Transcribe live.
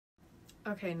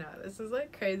Okay, no, this is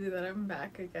like crazy that I'm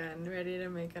back again, ready to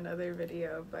make another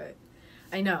video, but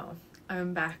I know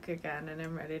I'm back again and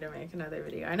I'm ready to make another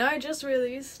video. I know I just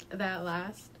released that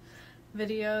last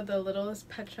video, the Littlest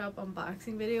Pet Shop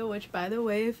unboxing video, which, by the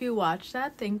way, if you watched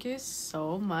that, thank you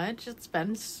so much. It's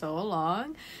been so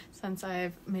long since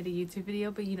I've made a YouTube video,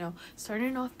 but you know,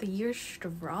 starting off the year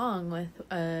strong with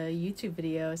a YouTube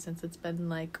video since it's been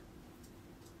like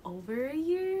over a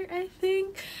year, I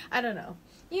think. I don't know.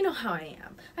 You know how I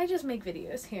am. I just make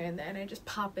videos here and there and I just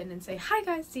pop in and say, hi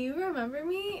guys, do you remember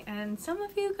me? And some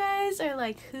of you guys are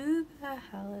like, who the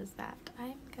hell is that?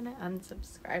 I'm gonna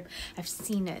unsubscribe. I've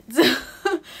seen it.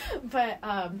 But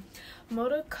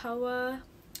Modakawa,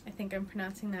 I think I'm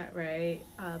pronouncing that right,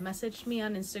 messaged me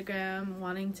on Instagram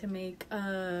wanting to make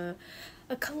a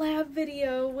collab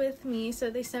video with me. So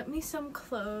they sent me some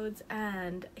clothes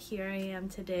and here I am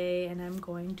today, and I'm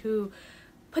going to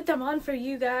put them on for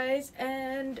you guys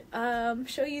and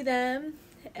show you them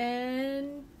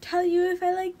and tell you if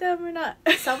I like them or not.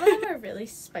 Some of them are really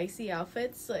spicy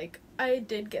outfits. Like, I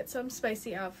did get some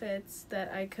spicy outfits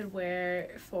that I could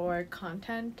wear for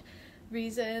content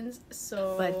reasons,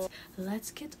 so but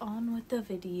let's get on with the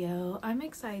video. I'm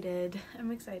excited.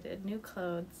 New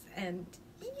clothes and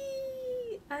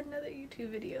another YouTube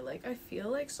video. Like, I feel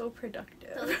like so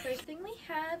productive. So the first thing we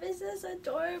have is this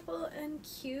adorable and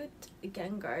cute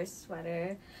Gengar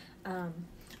sweater.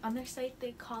 On their site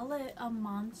they call it a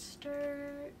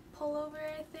monster pullover,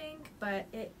 I think, but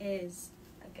it is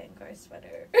a Gengar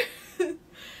sweater.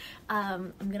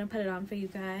 I'm gonna put it on for you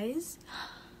guys.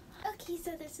 Okay,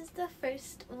 so this is the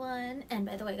first one, and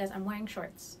by the way guys, I'm wearing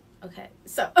shorts. Okay,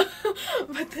 so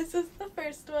but this is the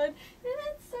first one and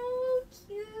it's so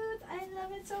cute. I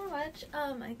love it so much.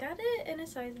 I got it in a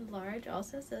size large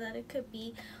also, so that it could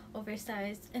be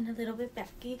oversized and a little bit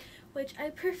baggy, which I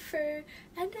prefer,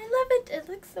 and I love it. It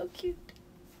looks so cute.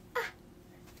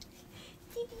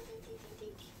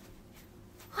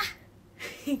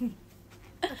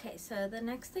 Okay, so the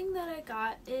next thing that I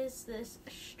got is this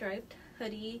striped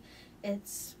hoodie.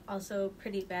 It's also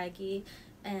pretty baggy,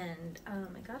 and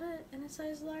I got it in a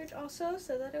size large also,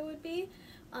 so that it would be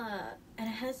and it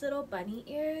has little bunny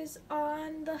ears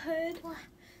on the hood.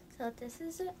 So this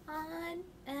is it on,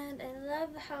 and I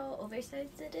love how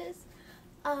oversized it is.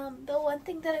 The one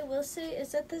thing that I will say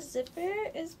is that the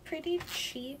zipper is pretty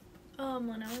cheap.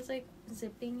 When I was like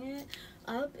zipping it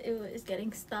up, it was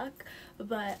getting stuck,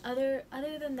 but other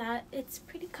than that, it's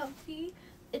pretty comfy.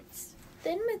 It's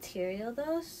thin material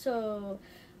though, so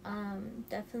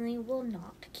definitely will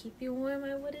not keep you warm,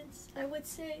 I would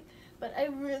say, but I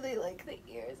really like the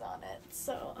ears on it,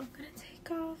 so I'm gonna take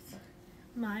off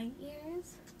my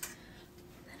ears,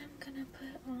 then I'm gonna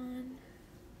put on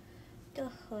the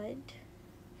hood.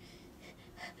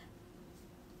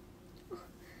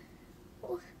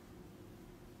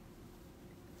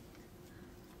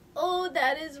 Oh,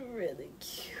 that is really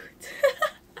cute.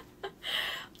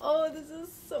 Oh, this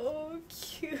is so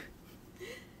cute.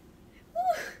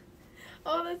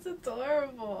 Oh, that's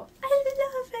adorable. I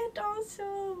love it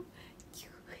also.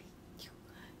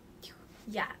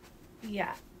 Yeah.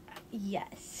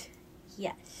 Yes.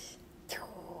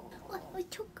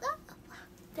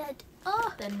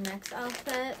 The next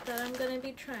outfit that I'm gonna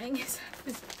be trying is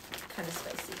kind of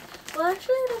spicy. Well,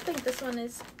 actually, I don't think this one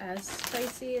is as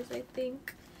spicy as I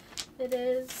think it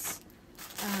is.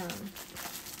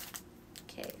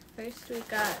 Okay, first we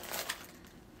got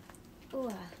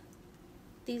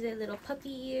these are little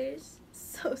puppy ears.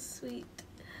 So sweet.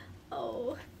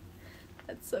 Oh,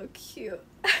 that's so cute.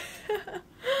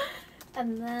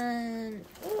 And then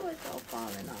it's all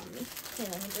falling on me. Okay,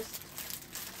 let me just,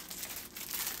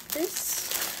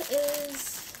 this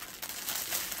is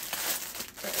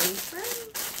the apron,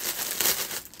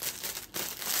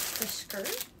 the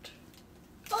skirt.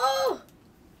 Oh,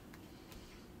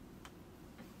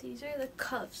 these are the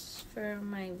cuffs for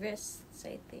my wrists,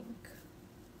 I think.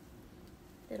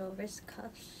 Little wrist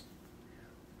cuffs.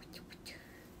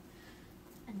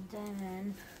 And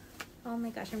then, oh my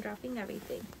gosh, I'm dropping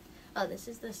everything. Oh, this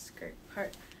is the skirt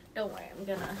part. Don't worry, I'm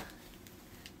gonna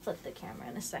flip the camera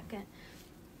in a second.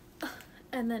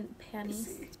 And then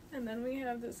panties. And then we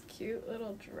have this cute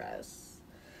little dress,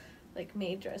 like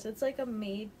Maid dress. It's like a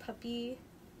Maid puppy.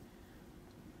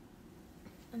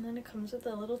 And then it comes with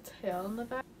a little tail in the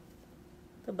back.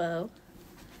 The bow.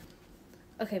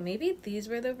 Okay, maybe these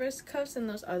were the wrist cuffs and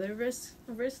those other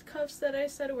wrist cuffs that I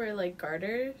said were like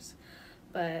garters.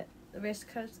 But the wrist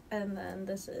cuffs, and then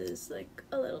this is like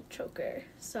a little choker.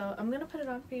 So I'm gonna put it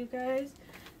on for you guys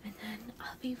and then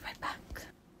I'll be right back.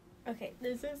 Okay,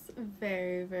 this is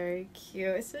very, very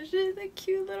cute, especially the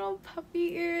cute little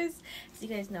puppy ears. As you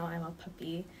guys know, I'm a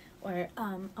puppy, or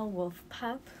a wolf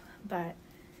pup, but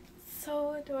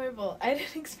so adorable. I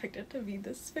didn't expect it to be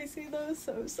this spicy though,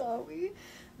 so sorry,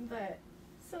 but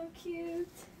so cute.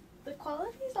 The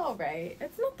quality's alright.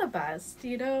 It's not the best,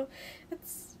 you know?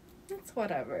 It's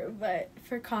whatever, but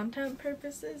for content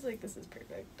purposes, like, this is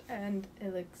perfect, and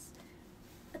it looks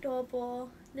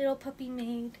adorable. Little puppy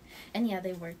Maid. And yeah,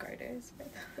 they were garters, by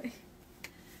the way.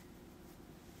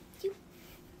 Cute.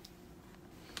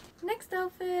 Next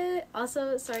outfit.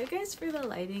 Also, sorry guys for the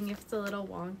lighting if it's a little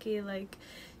wonky. Like,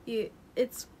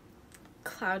 it's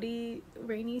cloudy,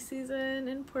 rainy season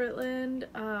in Portland.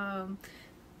 I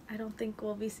don't think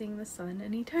we'll be seeing the sun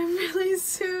anytime really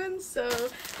soon, so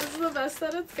this is the best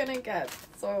that it's gonna get.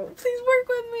 So please work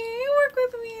with me.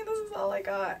 This is all I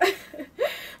got.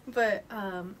 But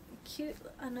cute,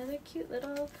 another cute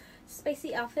little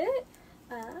spicy outfit.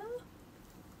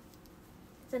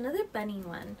 It's another bunny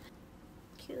one.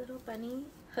 Cute little bunny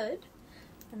hood,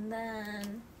 and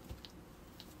then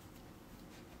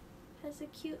has a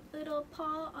cute little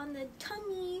paw on the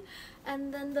tummy,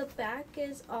 and then the back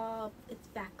is all, it's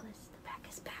backless. The back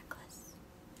is backless.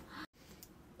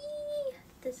 Eee!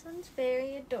 This one's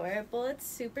very adorable. It's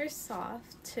super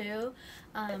soft too.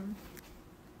 I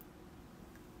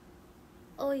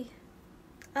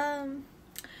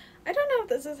don't know if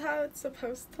this is how it's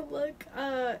supposed to look.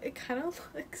 It kind of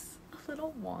looks a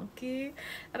little wonky.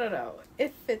 I don't know.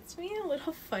 It fits me a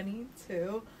little funny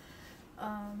too.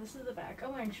 This is the back.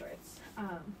 I'm wearing shorts.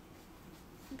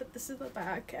 But this is the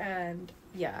back, and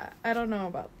yeah, I don't know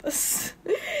about this.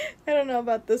 I don't know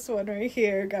about this one right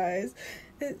here, guys.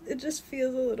 It just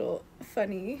feels a little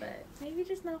funny, but maybe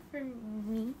just not for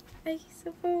me, I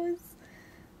suppose.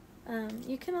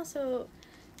 You can also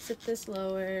zip this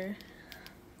lower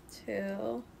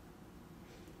too.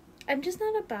 I'm just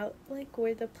not about like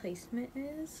where the placement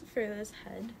is for this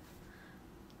head.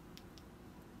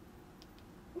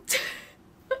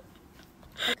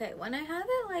 Okay, when I have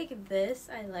it like this,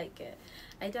 I like it.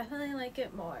 I definitely like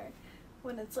it more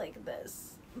when it's like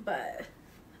this. But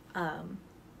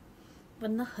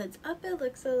when the hood's up, it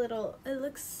looks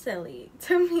silly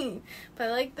to me. But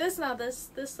like this now,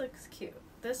 this looks cute.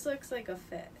 This looks like a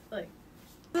fit. Like,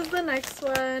 this is the next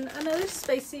one, another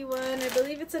spicy one. I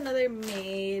believe it's another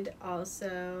Maid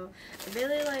also. I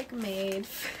really like Maid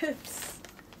fits.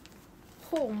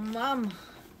 Oh, mama,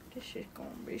 this is gonna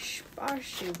be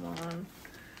spicy one.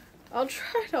 I'll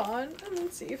try it on and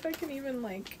then see if I can even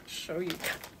like show you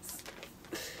guys.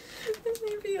 It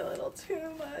may be a little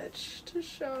too much to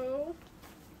show.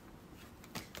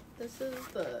 This is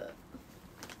the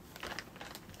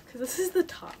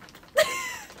top.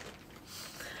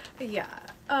 Yeah,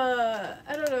 I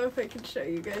don't know if I can show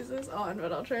you guys this on,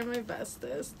 but I'll try my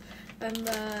bestest. And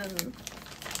then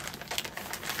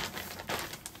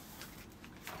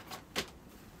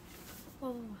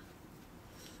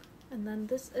and then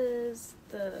this is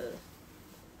the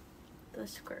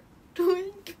skirt.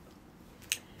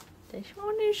 This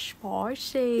one is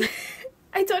spicy.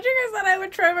 I told you guys that I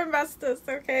would try my bestest,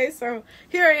 okay? So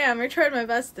here I am. I tried my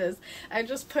bestest. I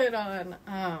just put on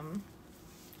a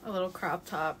little crop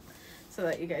top so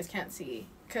that you guys can't see.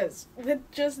 Because with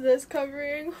just this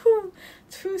covering, whew,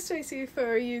 too spicy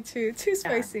for you two. Too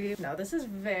spicy. Yeah. No, this is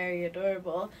very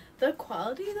adorable. The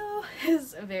quality, though,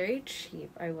 is very cheap.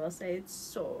 I will say it's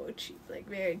so cheap. Like,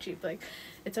 very cheap. Like,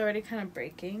 it's already kind of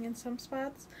breaking in some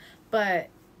spots. But,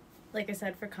 like I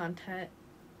said, for content,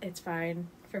 it's fine.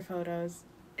 For photos,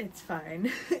 it's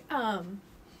fine.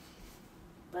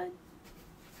 But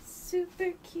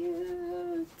super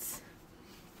cute.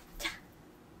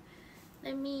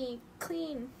 Let me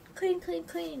clean,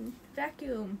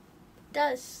 vacuum,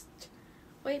 dust,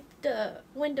 wipe the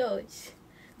windows,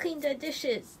 clean the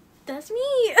dishes. That's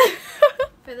me.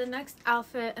 For the next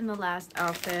outfit and the last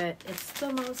outfit, it's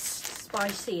the most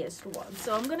spiciest one.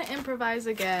 So I'm gonna improvise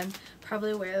again,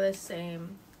 probably wear the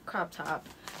same crop top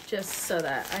just so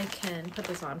that I can put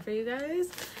this on for you guys.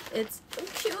 It's a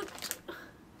cute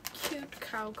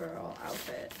cowgirl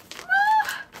outfit.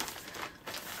 Ah,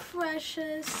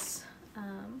 precious.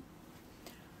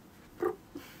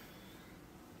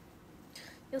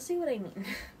 You'll see what I mean.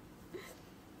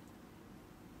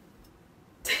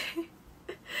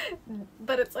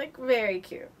 But it's like very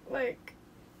cute. Like,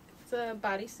 it's a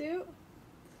bodysuit.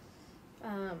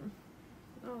 Oh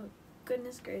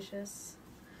goodness gracious.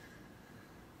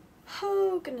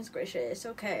 Oh goodness gracious.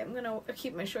 Okay, I'm gonna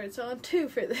keep my shorts on too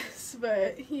for this,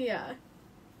 but yeah.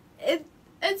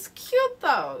 It's cute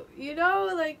though, you know,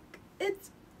 like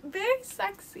it's very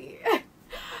sexy.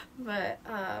 But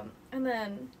and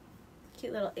then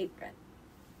cute little apron.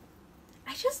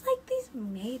 I just like these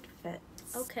Maid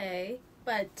fits. Okay,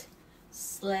 but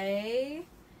slay.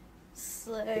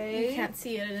 You can't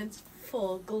see it in its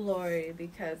full glory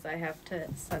because I have to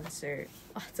censor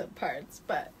lots of parts,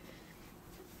 but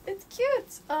it's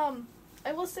cute.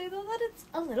 I will say though that it's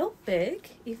a little big,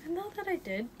 even though that I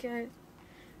did get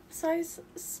size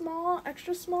small,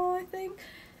 extra small, I think.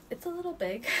 It's a little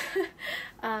big.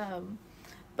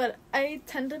 But I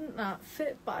tend to not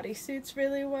fit bodysuits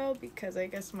really well because I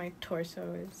guess my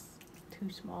torso is too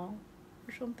small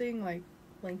or something, like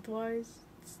lengthwise.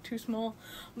 It's too small.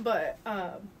 But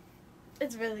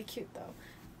it's really cute though.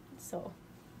 So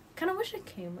kind of wish it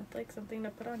came with like something to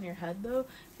put on your head though.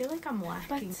 I feel like I'm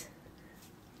lacking. But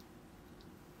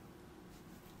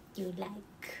you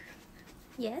like?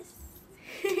 Yes.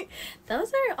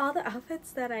 Those are all the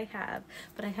outfits that I have,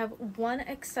 but I have one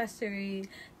accessory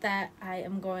that I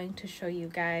am going to show you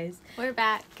guys. We're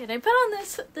back, and I put on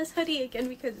this hoodie again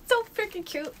because it's so freaking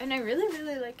cute, and I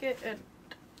really like it. And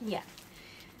yeah,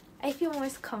 I feel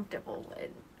most comfortable when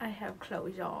I have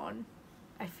clothes on.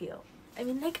 I feel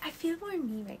more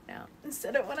me right now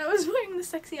instead of when I was wearing the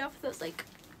sexy outfit. I was like,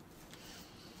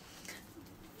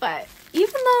 but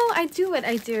even though I do what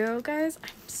I do, guys, I'm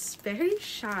very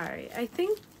shy. I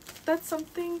think that's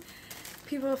something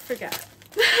people forget.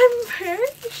 I'm very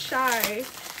shy.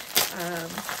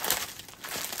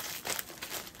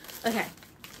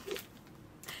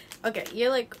 Okay, you're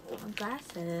like, oh,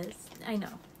 glasses. I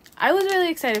know. I was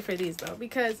really excited for these though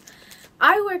because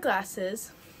I wear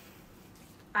glasses.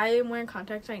 I am wearing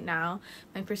contacts right now.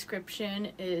 My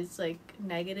prescription is like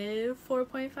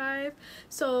 -4.5.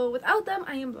 So without them,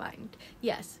 I am blind.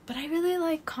 Yes, but I really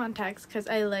like contacts because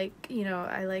I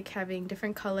like having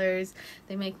different colors.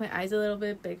 They make my eyes a little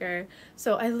bit bigger.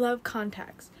 So I love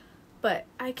contacts. But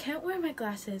I can't wear my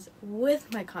glasses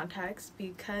with my contacts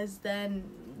because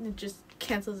then it just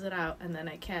cancels it out and then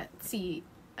I can't see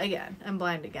again. I'm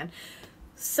blind again.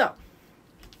 So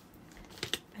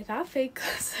I got fake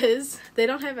glasses. They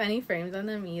don't have any frames on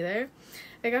them either.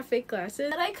 I got fake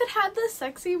glasses. And I could have the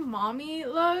sexy mommy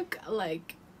look.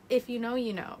 Like, if you know,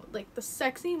 you know. Like, the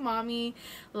sexy mommy,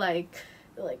 like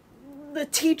the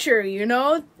teacher, you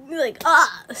know? Like,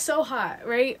 so hot,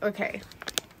 right? Okay.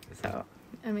 So,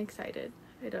 I'm excited.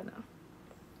 I don't know.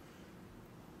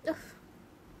 Ugh.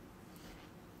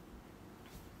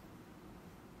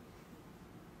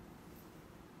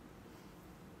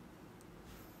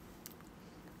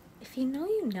 If you know,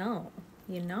 you know.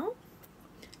 You know?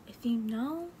 If you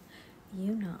know,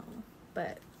 you know.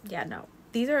 But, yeah, no.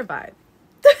 These are a vibe.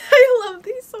 I love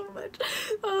these so much.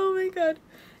 Oh, my God.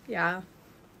 Yeah.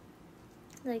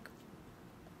 Like,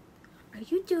 are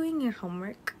you doing your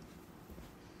homework?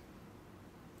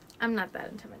 I'm not that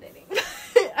intimidating.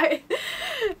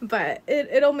 But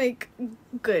it'll make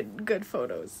good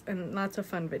photos and lots of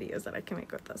fun videos that I can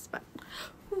make with this. But,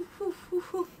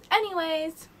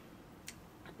 anyways,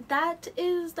 that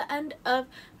is the end of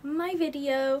my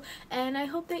video, and I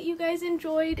hope that you guys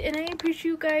enjoyed, and I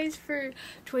appreciate you guys for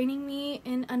joining me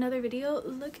in another video.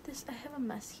 Look at this. I have a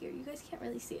mess here. You guys can't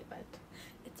really see it, but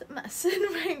it's a mess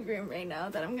in my room right now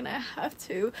that I'm gonna have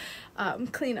to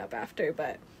clean up after.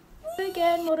 But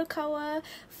again, Modakawa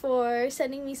for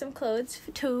sending me some clothes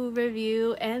to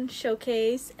review and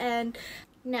showcase. And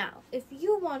now, if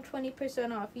you want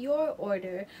 20% off your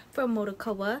order from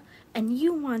Modakawa and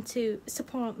you want to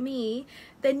support me,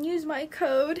 then use my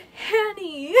code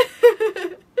HANNY.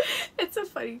 It's a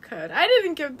funny code. I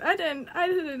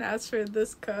didn't ask for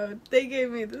this code. They gave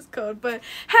me this code, but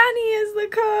HANNY is the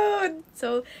code.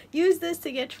 So use this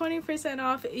to get 20%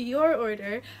 off your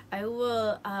order. I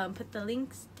will put the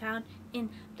links down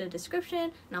in the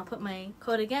description, and I'll put my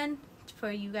code again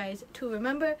for you guys to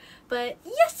remember. But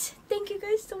yes, thank you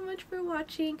guys so much for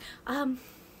watching. I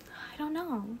don't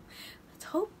know, let's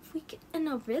hope we get in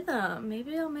a rhythm.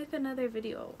 Maybe I'll make another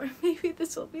video, or maybe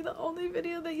this will be the only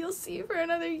video that you'll see for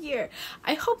another year.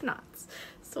 I hope not.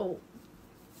 So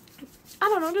I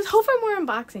don't know, just hope for more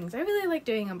unboxings. I really like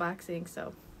doing unboxings.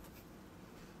 So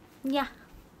yeah,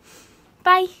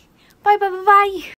 bye.